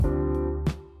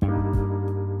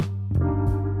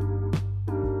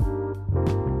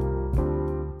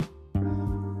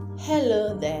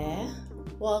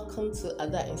Welcome to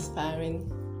Ada Inspiring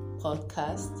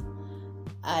Podcast.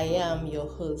 I am your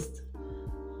host,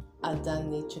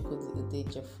 Adani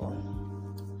Chukwudi-Udejefo.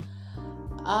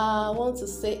 I want to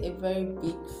say a very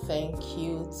big thank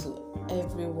you to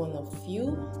every one of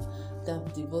you that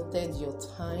have devoted your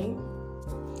time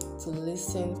to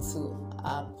listen to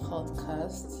our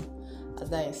podcast,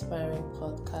 Ada Inspiring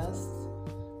Podcast.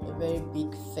 A very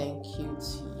big thank you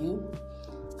to you,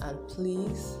 and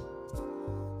please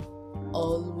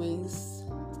always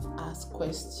ask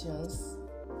questions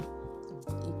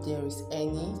if there is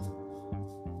any.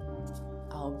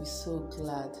 I'll be so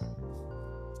glad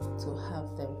to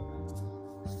have them.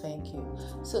 Thank you.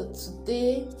 So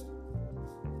today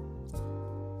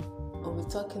we'll be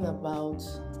talking about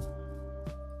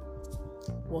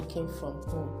working from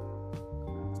home.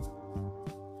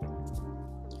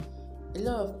 A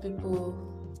lot of people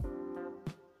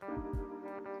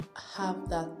have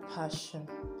that passion,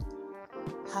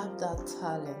 have that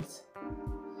talent,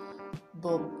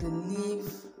 but believe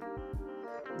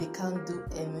they can't do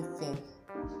anything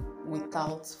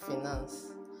without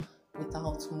finance,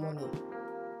 without money.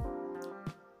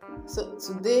 So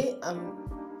today I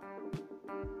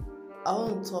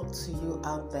want to talk to you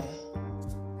out there.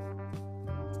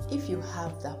 If you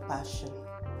have that passion,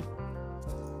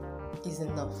 is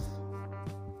enough.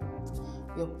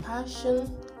 Your passion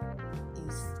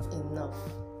is enough.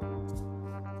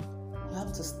 You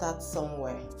have to start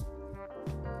somewhere.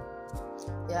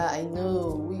 Yeah, I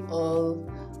know we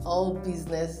all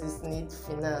businesses need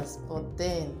finance, but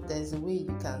then there's a way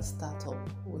you can start up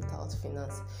without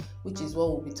finance, which is what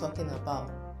we'll be talking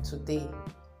about today.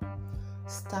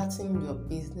 Starting your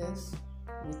business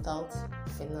without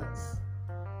finance,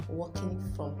 working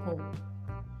from home.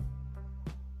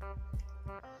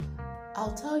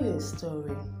 I'll tell you a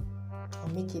story. I'll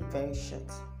make it very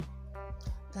short.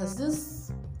 There's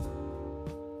this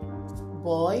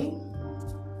boy.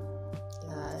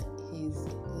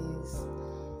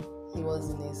 He was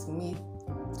in his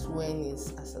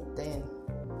mid-20s as a then.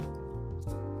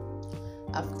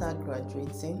 After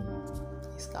graduating,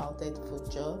 he scouted for a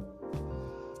job.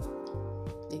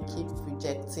 They keep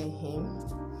rejecting him.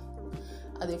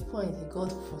 At a point, he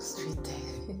got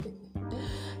frustrated.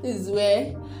 This is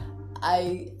where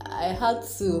I had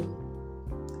to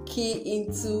key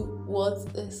into what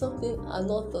something an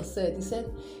author said. He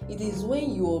said, "It is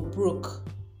when you are broke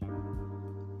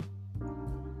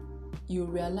you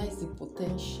realize the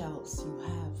potentials you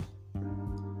have.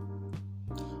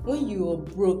 When you are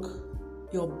broke,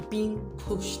 you're being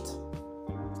pushed.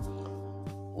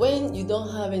 When you don't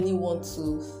have anyone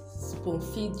to spoon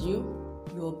feed you,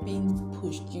 you're being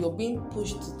pushed. You're being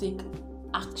pushed to take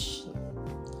action."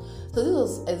 So this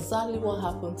was exactly what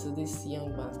happened to this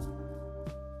young man.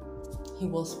 He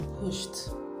was pushed.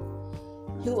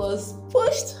 He was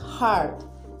pushed hard.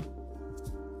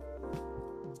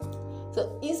 So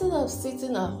instead of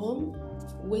sitting at home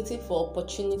waiting for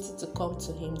opportunity to come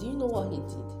to him, do you know what he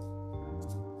did?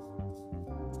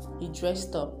 He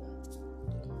dressed up,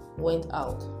 went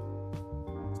out.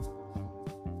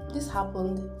 This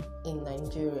happened in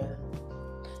Nigeria,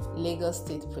 Lagos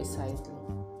State precisely.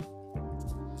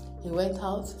 He went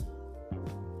out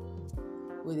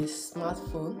with his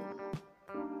smartphone,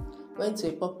 went to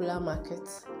a popular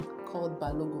market called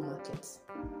Balogun Market.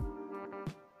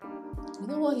 You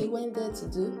know what he went there to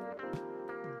do?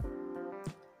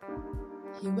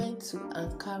 He went to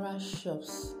Ankara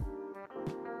shops,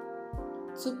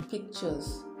 took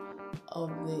pictures of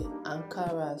the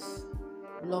Ankaras,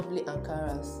 lovely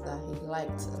Ankaras that he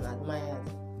liked and admired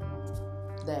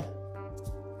there.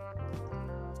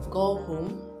 Got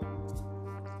home,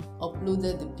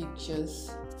 uploaded the pictures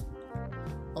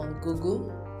on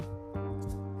Google,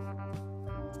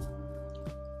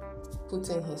 put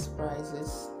in his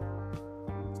prices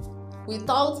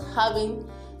without having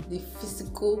the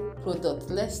physical product.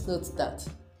 Let's note that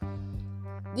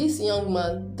this young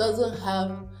man doesn't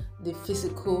have the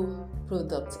physical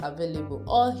product available.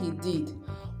 All he did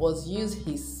was use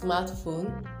his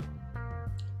smartphone,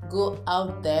 go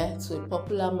out there to a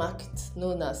popular market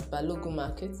known as Balogun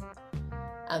Market,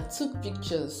 and took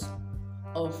pictures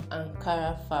of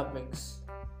Ankara fabrics.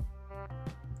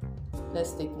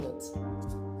 Let's take note.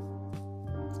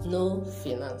 No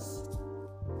finance,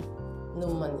 no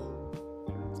money.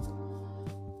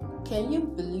 Can you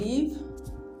believe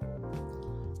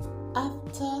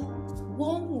after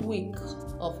 1 week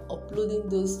of uploading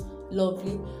those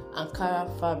lovely Ankara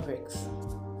fabrics,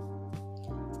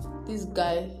 this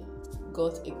guy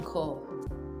got a call.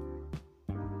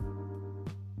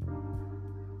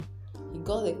 He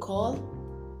got a call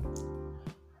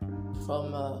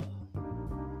from a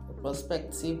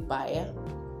prospective buyer.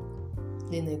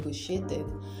 They negotiated,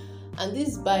 and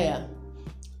this buyer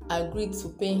agreed to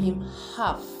pay him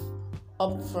half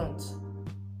upfront.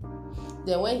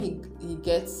 Then when he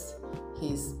gets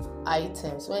his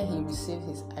items, when he receives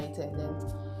his item, then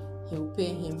he will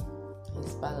pay him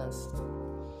his balance.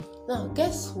 Now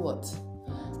guess what?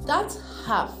 That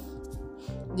half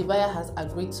the buyer has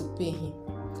agreed to pay him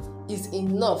is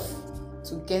enough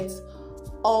to get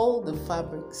all the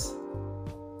fabrics.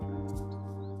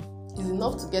 Is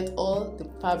enough to get all the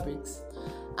fabrics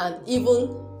and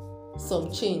even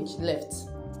some change left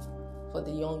for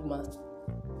the young man.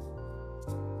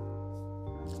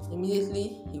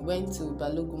 Immediately he went to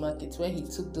Balogun Market where he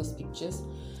took those pictures,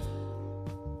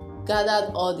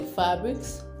 gathered all the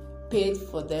fabrics, paid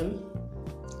for them,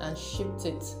 and shipped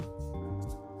it.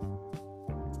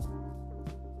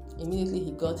 Immediately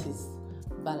he got his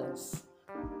balance.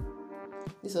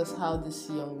 This was how this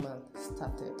young man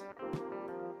started.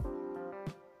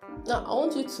 Now I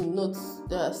want you to note,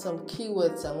 there are some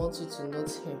keywords I want you to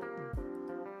note here.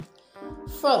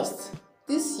 First,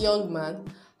 this young man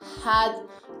had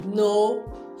no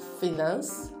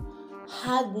finance,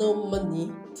 had no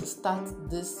money to start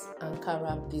this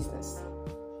Ankara business.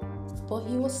 But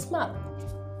he was smart.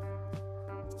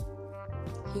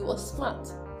 He was smart.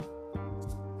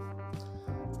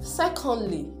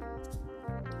 Secondly,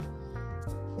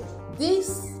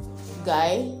 this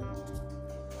guy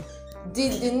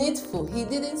did the needful. He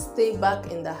didn't stay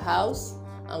back in the house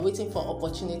and waiting for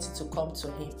opportunity to come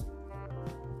to him.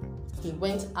 He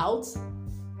went out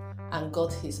and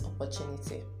got his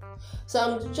opportunity. So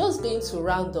I'm just going to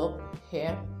round up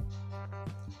here.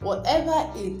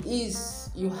 Whatever it is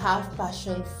you have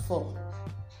passion for,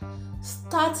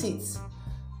 start it,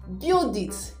 build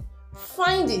it,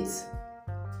 find it.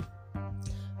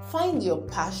 Find your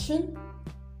passion,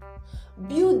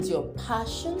 build your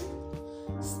passion,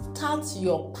 start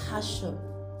your passion.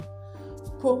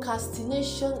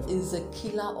 Procrastination is a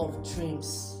killer of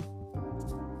dreams.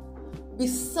 Be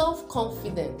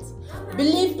self-confident,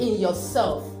 believe in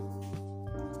yourself,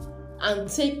 and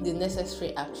take the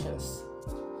necessary actions.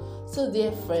 So,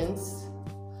 dear friends,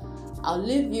 I'll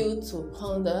leave you to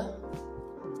ponder,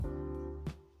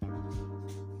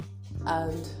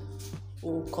 and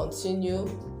we'll continue.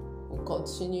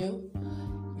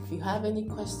 If you have any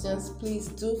questions, please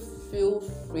do feel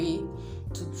free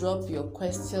to drop your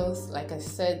questions. Like I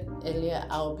said earlier,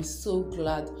 I'll be so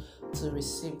glad to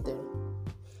receive them.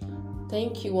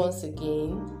 Thank you once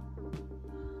again,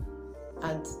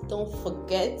 and don't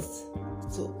forget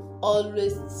to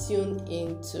always tune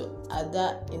in to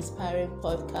other inspiring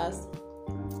podcasts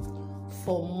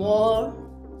for more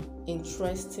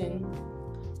interesting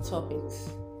topics.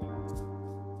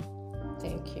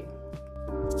 Thank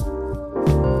you.